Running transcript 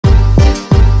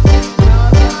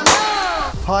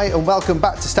Hi and welcome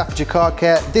back to Staffordshire Car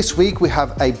Care. This week we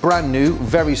have a brand new,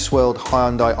 very swirled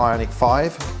Hyundai Ioniq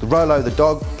 5. The Rolo the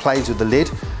dog plays with the lid,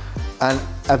 an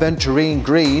Aventurine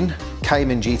green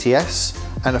Cayman GTS,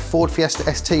 and a Ford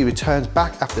Fiesta ST returns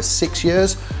back after 6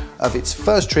 years of its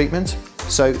first treatment,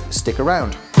 so stick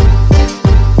around.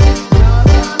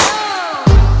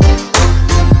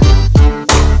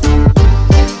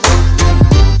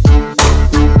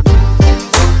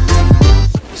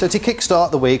 So to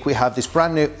kickstart the week, we have this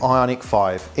brand new Ioniq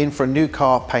 5 in for a new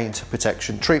car paint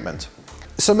protection treatment.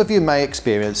 Some of you may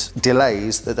experience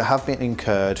delays that have been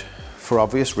incurred for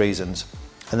obvious reasons,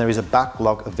 and there is a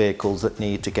backlog of vehicles that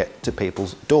need to get to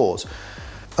people's doors.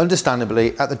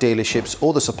 Understandably, at the dealerships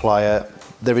or the supplier,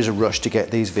 there is a rush to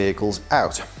get these vehicles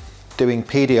out, doing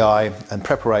PDI and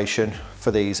preparation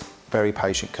for these very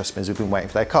patient customers who've been waiting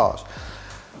for their cars.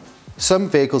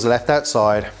 Some vehicles are left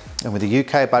outside, and with the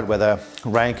UK bad weather,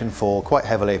 rain can fall quite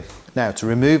heavily. Now, to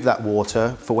remove that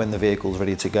water for when the vehicle's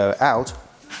ready to go out,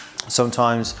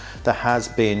 sometimes there has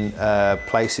been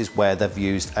places where they've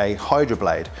used a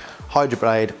hydroblade.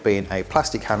 Hydroblade being a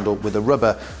plastic handle with a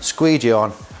rubber squeegee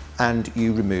on, and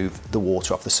you remove the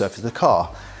water off the surface of the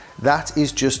car. That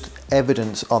is just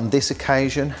evidence on this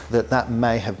occasion that that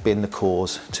may have been the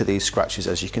cause to these scratches,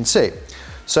 as you can see.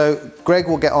 So Greg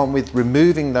will get on with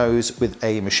removing those with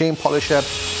a machine polisher,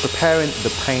 preparing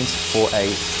the paint for a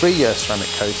 3-year ceramic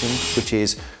coating, which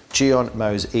is GYEON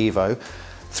Mose Evo.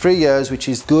 3 years, which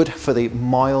is good for the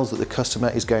miles that the customer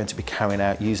is going to be carrying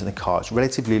out using the car. It's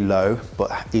relatively low,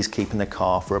 but is keeping the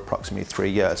car for approximately 3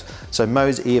 years. So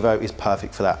Mose Evo is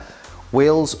perfect for that.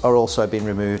 Wheels are also being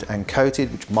removed and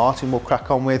coated, which Martin will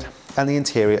crack on with, and the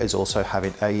interior is also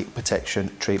having a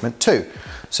protection treatment too.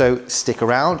 So stick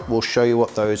around, we'll show you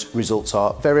what those results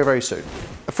are very, very soon.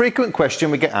 A frequent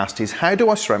question we get asked is, how do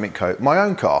I ceramic coat my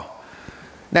own car?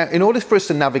 Now, in order for us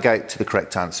to navigate to the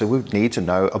correct answer, we need to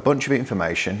know a bunch of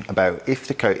information about if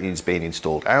the coating is being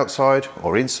installed outside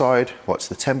or inside, what's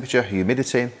the temperature,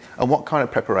 humidity, and what kind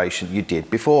of preparation you did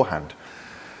beforehand.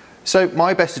 So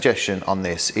my best suggestion on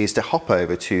this is to hop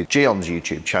over to GYEON's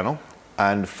YouTube channel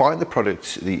and find the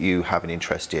product that you have an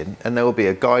interest in, and there will be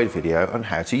a guide video on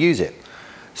how to use it.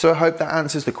 So I hope that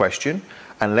answers the question,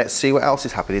 and let's see what else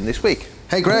is happening this week.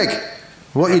 Hey Greg,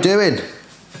 what are you doing?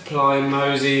 Applying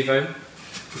Mose Evo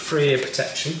for 3-year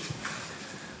protection.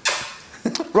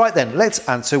 Right then, let's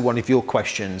answer one of your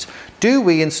questions. Do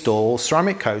we install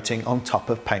ceramic coating on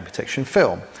top of paint protection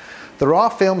film? There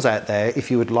are films out there if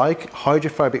you would like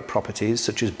hydrophobic properties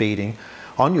such as beading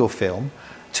on your film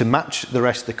to match the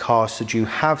rest of the car so that you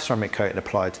have ceramic coating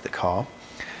applied to the car.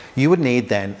 You would need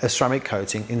then a ceramic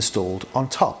coating installed on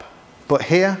top. But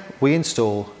here we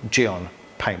install GYEON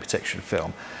paint protection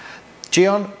film.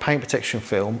 GYEON paint protection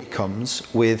film comes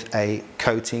with a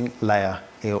coating layer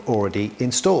already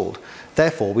installed.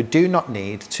 Therefore, we do not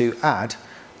need to add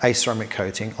a ceramic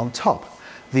coating on top.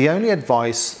 The only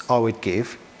advice I would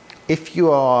give, if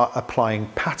you are applying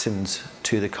patterns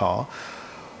to the car,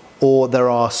 or there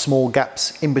are small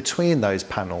gaps in between those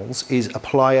panels, is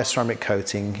apply a ceramic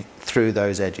coating through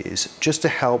those edges just to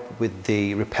help with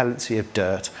the repellency of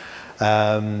dirt,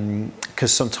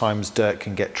 because sometimes dirt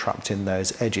can get trapped in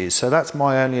those edges. So that's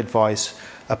my only advice,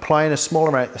 applying a small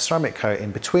amount of ceramic coating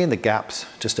between the gaps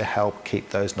just to help keep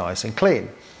those nice and clean.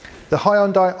 The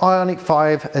Hyundai Ioniq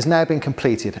 5 has now been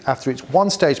completed after its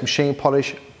 1-stage machine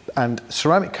polish and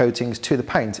ceramic coatings to the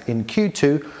paint in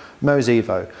Q2 Mose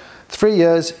Evo. 3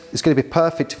 years is going to be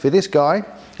perfect for this guy,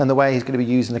 and the way he's going to be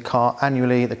using the car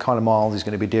annually, the kind of miles he's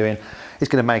going to be doing, is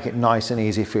going to make it nice and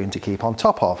easy for him to keep on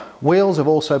top of. Wheels have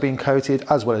also been coated,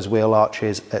 as well as wheel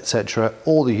arches, etc.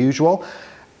 All the usual,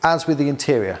 as with the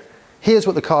interior. Here's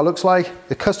what the car looks like.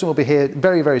 The customer will be here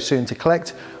very, very soon to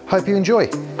collect. Hope you enjoy.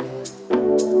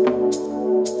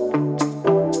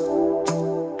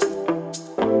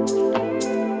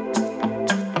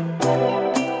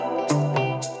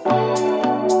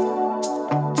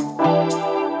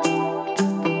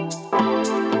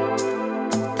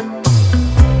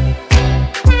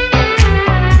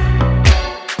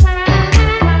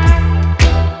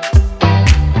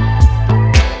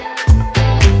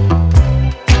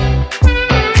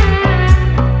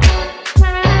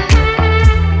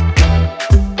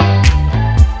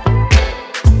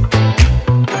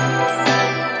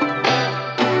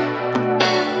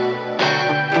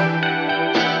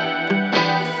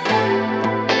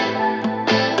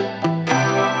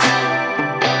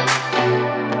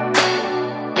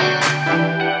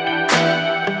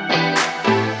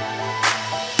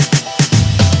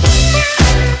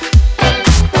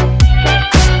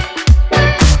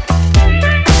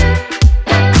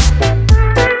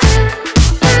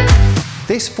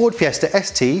 This Ford Fiesta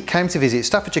ST came to visit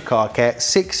Staffordshire Car Care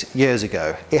 6 years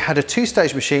ago. It had a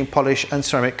 2-stage machine polish and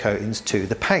ceramic coatings to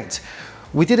the paint.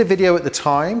 We did a video at the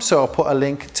time, so I'll put a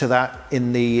link to that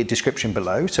in the description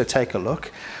below, so take a look.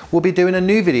 We'll be doing a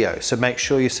new video, so make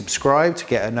sure you subscribe to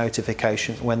get a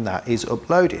notification when that is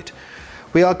uploaded.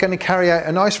 We are going to carry out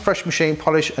a nice fresh machine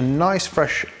polish, a nice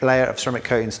fresh layer of ceramic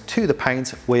coatings to the paint,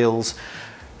 wheels,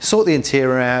 sort the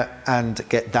interior out and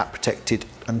get that protected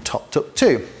and topped up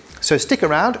too. So stick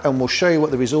around and we'll show you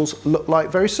what the results look like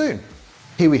very soon.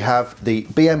 Here we have the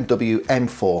BMW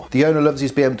M4. The owner loves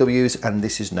his BMWs and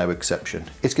this is no exception.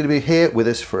 It's going to be here with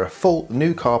us for a full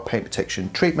new car paint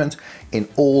protection treatment in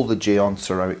all the GYEON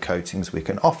ceramic coatings we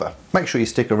can offer. Make sure you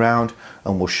stick around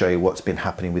and we'll show you what's been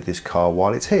happening with this car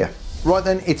while it's here. Right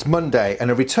then, it's Monday and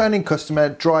a returning customer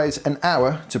drives an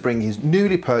hour to bring his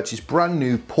newly purchased brand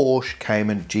new Porsche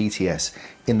Cayman GTS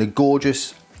in the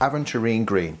gorgeous Aventurine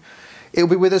green. It'll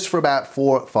be with us for about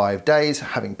 4 or 5 days,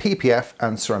 having PPF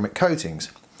and ceramic coatings.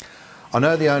 I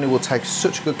know the owner will take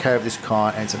such good care of this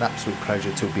car and it's an absolute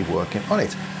pleasure to be working on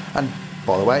it. And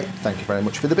by the way, thank you very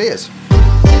much for the beers.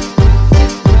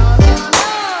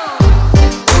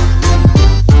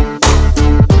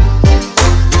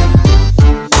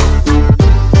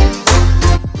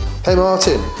 Hey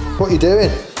Martin, what are you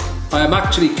doing? I am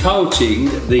actually coating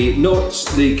the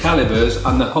nuts, the calipers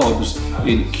and the hubs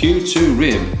in Q2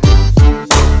 rim.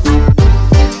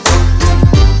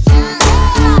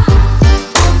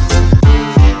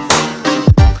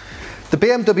 The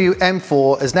BMW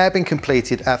M4 has now been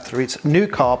completed after its new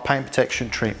car paint protection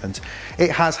treatment.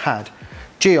 It has had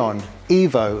GYEON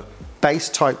Evo base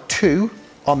type 2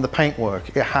 on the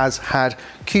paintwork. It has had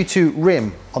Q2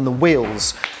 rim on the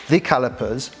wheels, the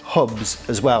calipers, hubs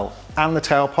as well, and the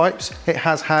tailpipes. It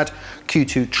has had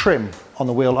Q2 trim on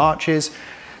the wheel arches.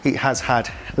 It has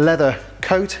had leather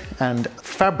coat and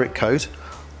fabric coat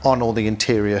on all the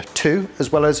interior too,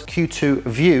 as well as Q2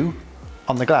 view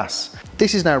on the glass.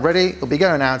 This is now ready. It'll be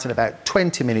going out in about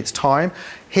 20 minutes time.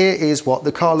 Here is what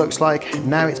the car looks like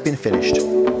now it's been finished.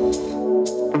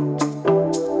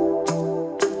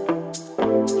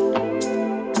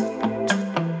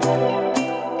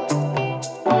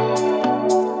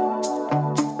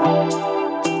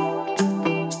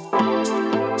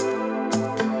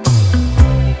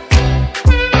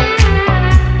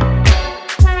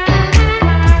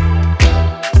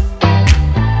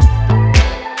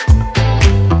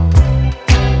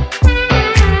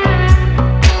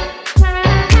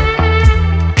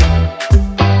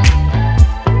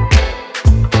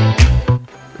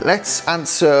 Let's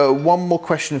answer one more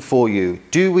question for you.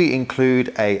 Do we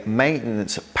include a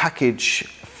maintenance package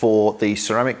for the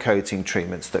ceramic coating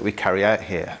treatments that we carry out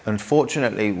here?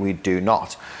 Unfortunately, we do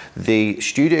not. The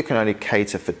studio can only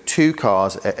cater for 2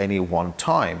 cars at any one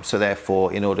time. So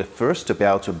therefore, in order for us to be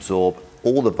able to absorb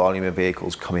all the volume of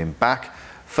vehicles coming back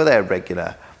for their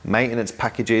regular maintenance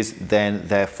packages, then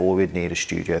therefore we'd need a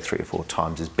studio 3 or 4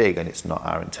 times as big, and it's not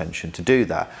our intention to do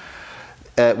that.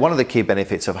 One of the key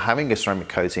benefits of having a ceramic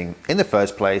coating in the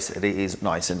first place, it is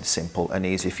nice and simple and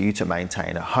easy for you to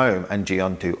maintain at home, and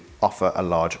GYEON do offer a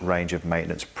large range of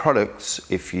maintenance products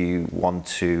if you want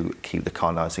to keep the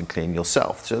car nice and clean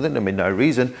yourself. So there'll be no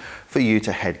reason for you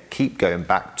to keep going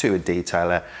back to a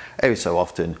detailer every so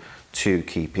often to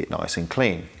keep it nice and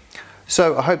clean.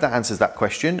 So I hope that answers that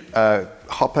question.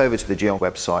 Hop over to the GYEON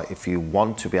website if you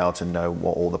want to be able to know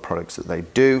what all the products that they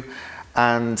do.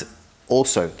 And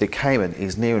also, the Cayman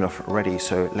is near enough ready,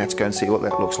 so let's go and see what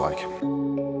that looks like.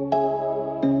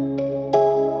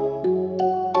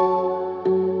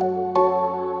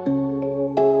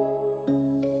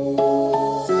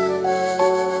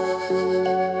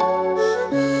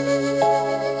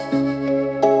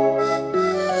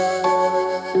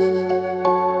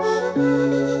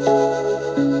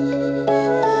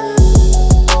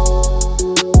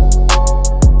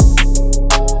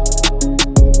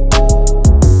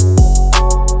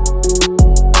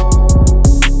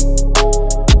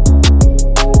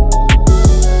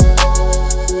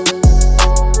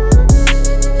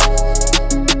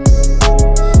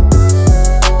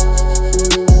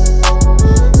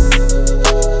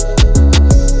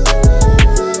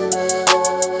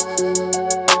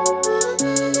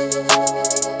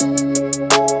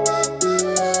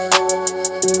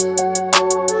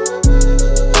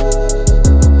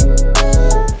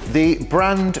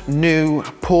 Brand new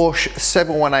Porsche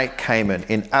 718 Cayman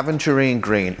in Aventurine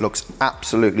green looks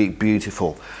absolutely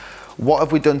beautiful. What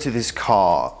have we done to this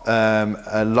car?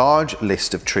 A large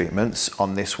list of treatments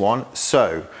on this one.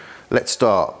 So let's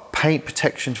start. Paint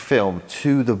protection film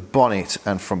to the bonnet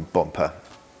and front bumper,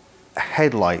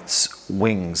 headlights,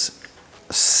 wings,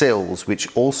 sills,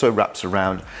 which also wraps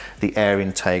around the air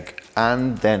intake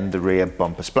and then the rear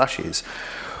bumper splashes.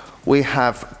 We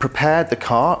have prepared the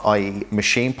car, i.e.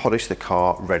 machine polished the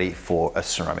car ready for a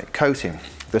ceramic coating.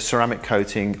 The ceramic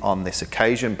coating on this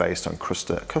occasion, based on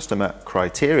customer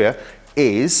criteria,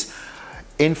 is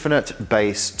Infinite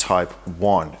Base Type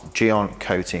 1 GYEON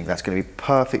coating. That's going to be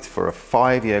perfect for a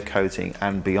 5-year coating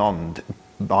and beyond.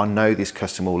 I know this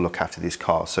customer will look after this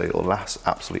car, so it will last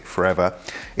absolutely forever.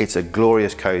 It's a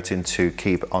glorious coating to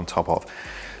keep on top of.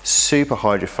 Super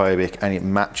hydrophobic, and it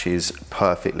matches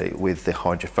perfectly with the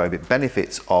hydrophobic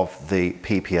benefits of the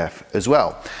PPF as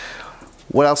well.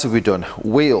 What else have we done?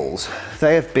 Wheels.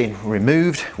 They have been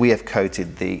removed. We have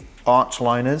coated the arch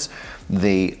liners,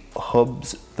 the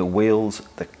hubs, the wheels,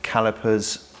 the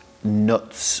calipers,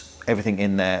 nuts, everything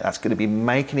in there. That's going to be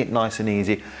making it nice and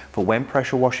easy for when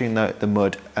pressure washing the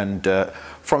mud and dirt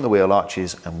from the wheel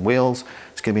arches and wheels.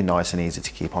 It's going to be nice and easy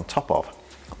to keep on top of.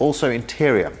 Also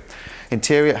interior.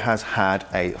 Interior has had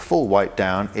a full wipe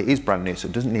down. It is brand new, so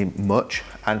it doesn't need much,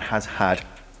 and has had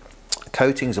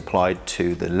coatings applied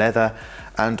to the leather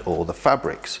and all the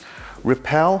fabrics.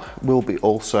 Repel will be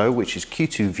also, which is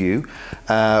Q2 view,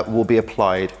 will be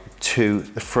applied to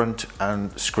the front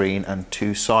and screen and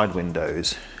 2 side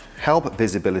windows. Help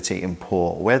visibility in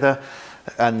poor weather,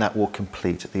 and that will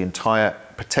complete the entire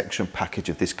protection package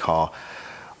of this car.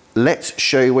 Let's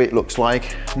show you what it looks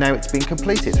like now it's been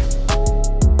completed.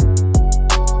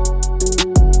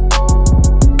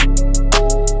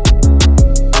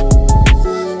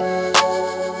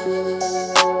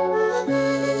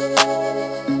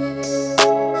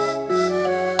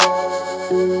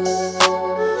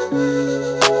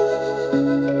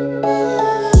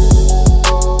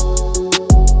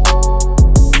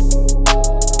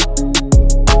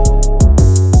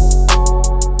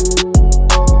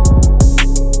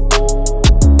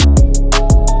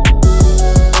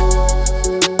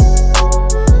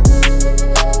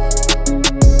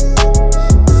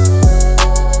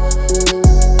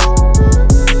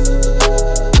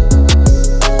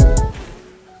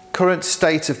 Current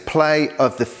state of play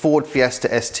of the Ford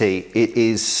Fiesta ST, it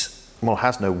is, well,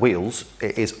 has no wheels.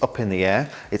 It is up in the air.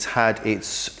 It's had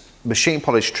its machine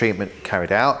polish treatment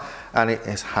carried out, and it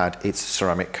has had its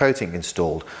ceramic coating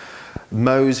installed.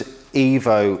 Mo's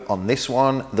Evo on this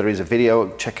one. There is a video,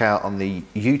 check out on the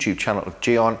YouTube channel of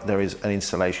GYEON. There is an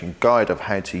installation guide of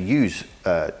how to use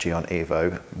GYEON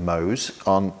Evo Mo's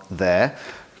on there.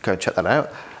 Go check that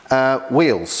out.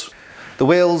 Wheels. The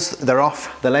wheels, they're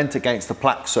off, they're lent against the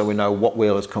plaque, so we know what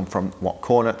wheel has come from what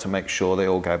corner to make sure they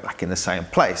all go back in the same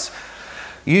place.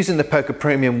 Using the Poker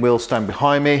Premium wheel stand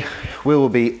behind me, we will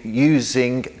be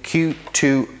using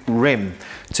Q2 rim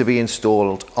to be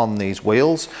installed on these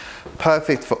wheels.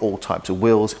 Perfect for all types of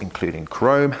wheels, including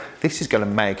chrome. This is going to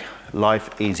make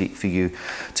life easy for you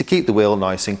to keep the wheel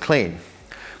nice and clean.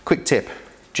 Quick tip,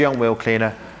 GYEON wheel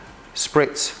cleaner,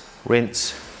 spritz,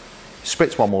 rinse,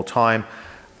 spritz one more time,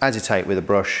 agitate with a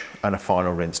brush, and a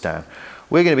final rinse down.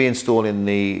 We're going to be installing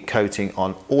the coating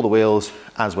on all the wheels,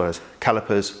 as well as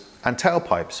calipers and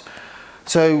tailpipes.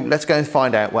 So let's go and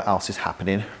find out what else is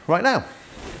happening right now.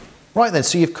 Right then,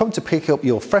 so you've come to pick up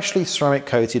your freshly ceramic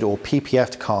coated or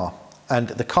PPF'd car, and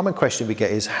the common question we get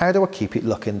is, how do I keep it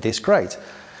looking this great?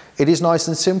 It is nice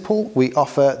and simple. We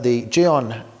offer the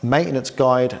GYEON maintenance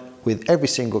guide with every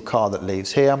single car that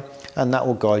leaves here, and that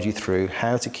will guide you through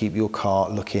how to keep your car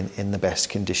looking in the best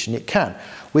condition it can,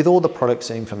 with all the products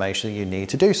and information that you need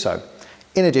to do so.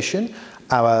 In addition,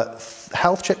 our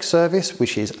health check service,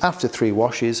 which is after 3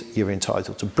 washes, you're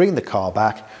entitled to bring the car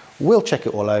back. We'll check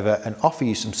it all over and offer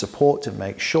you some support to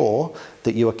make sure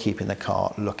that you are keeping the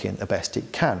car looking the best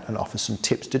it can, and offer some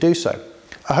tips to do so.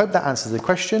 I hope that answers the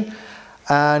question,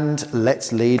 and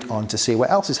let's lead on to see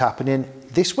what else is happening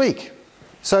this week.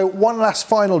 So one last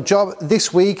final job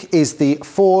this week is the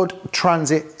Ford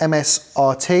Transit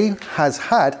MSRT has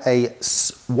had a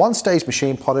 1-stage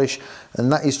machine polish,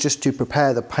 and that is just to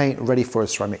prepare the paint ready for a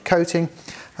ceramic coating.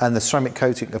 And the ceramic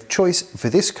coating of choice for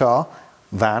this car,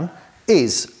 van,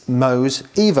 is Mo's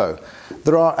Evo.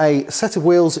 There are a set of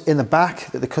wheels in the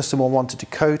back that the customer wanted to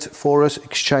coat for us,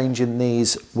 exchanging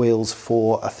these wheels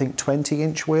for, I think,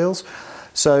 20-inch wheels.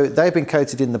 So they've been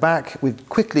coated in the back. We've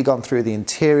quickly gone through the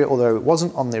interior, although it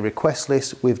wasn't on the request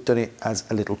list. We've done it as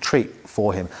a little treat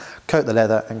for him. Coat the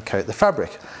leather and coat the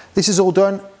fabric. This is all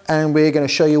done, and we're going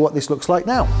to show you what this looks like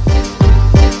now.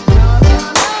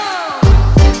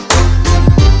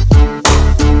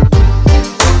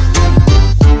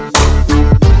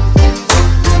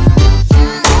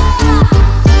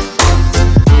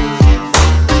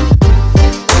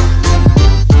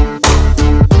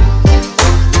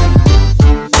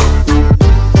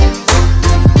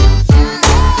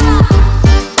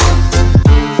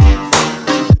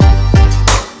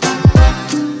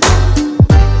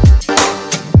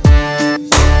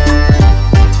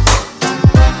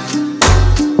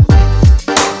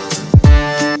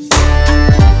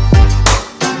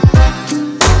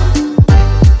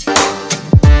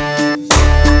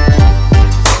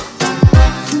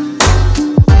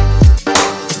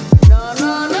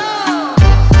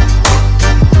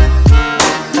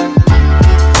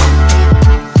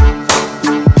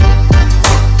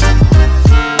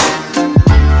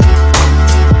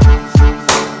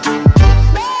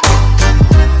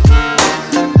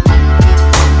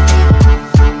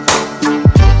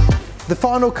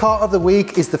 final car of the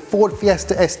week is the Ford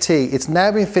Fiesta ST. It's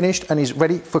now been finished and is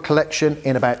ready for collection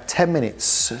in about 10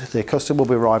 minutes. The customer will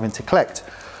be arriving to collect.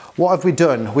 What have we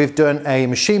done? We've done a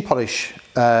machine polish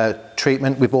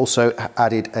treatment. We've also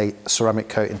added a ceramic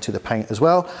coating to the paint as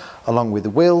well, along with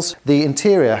the wheels. The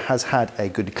interior has had a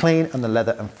good clean and the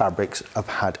leather and fabrics have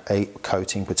had a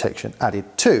coating protection added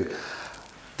too.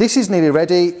 This is nearly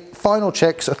ready. Final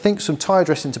checks, I think some tyre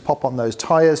dressing to pop on those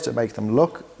tyres to make them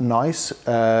look nice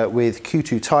with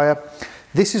Q2 tyre.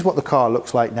 This is what the car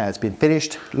looks like now it's been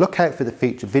finished. Look out for the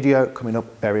featured video coming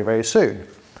up very, very soon.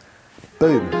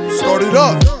 Boom. Start it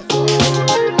up.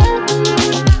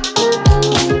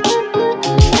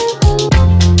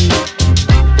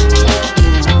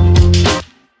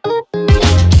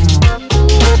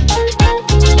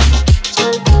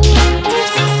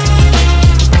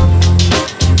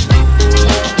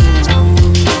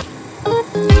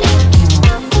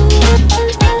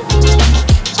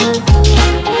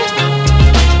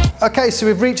 Okay, so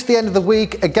we've reached the end of the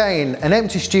week. Again, an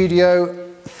empty studio.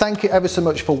 Thank you ever so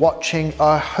much for watching.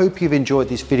 I hope you've enjoyed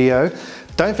this video.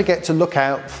 Don't forget to look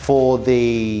out for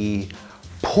the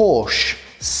Porsche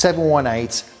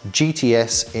 718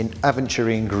 GTS in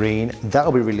Aventurine green.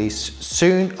 That'll be released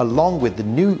soon, along with the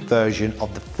new version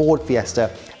of the Ford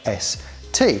Fiesta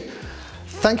ST.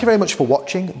 Thank you very much for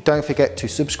watching. Don't forget to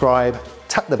subscribe,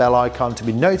 tap the bell icon to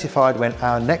be notified when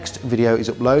our next video is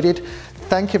uploaded.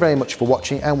 Thank you very much for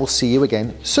watching and we'll see you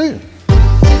again soon.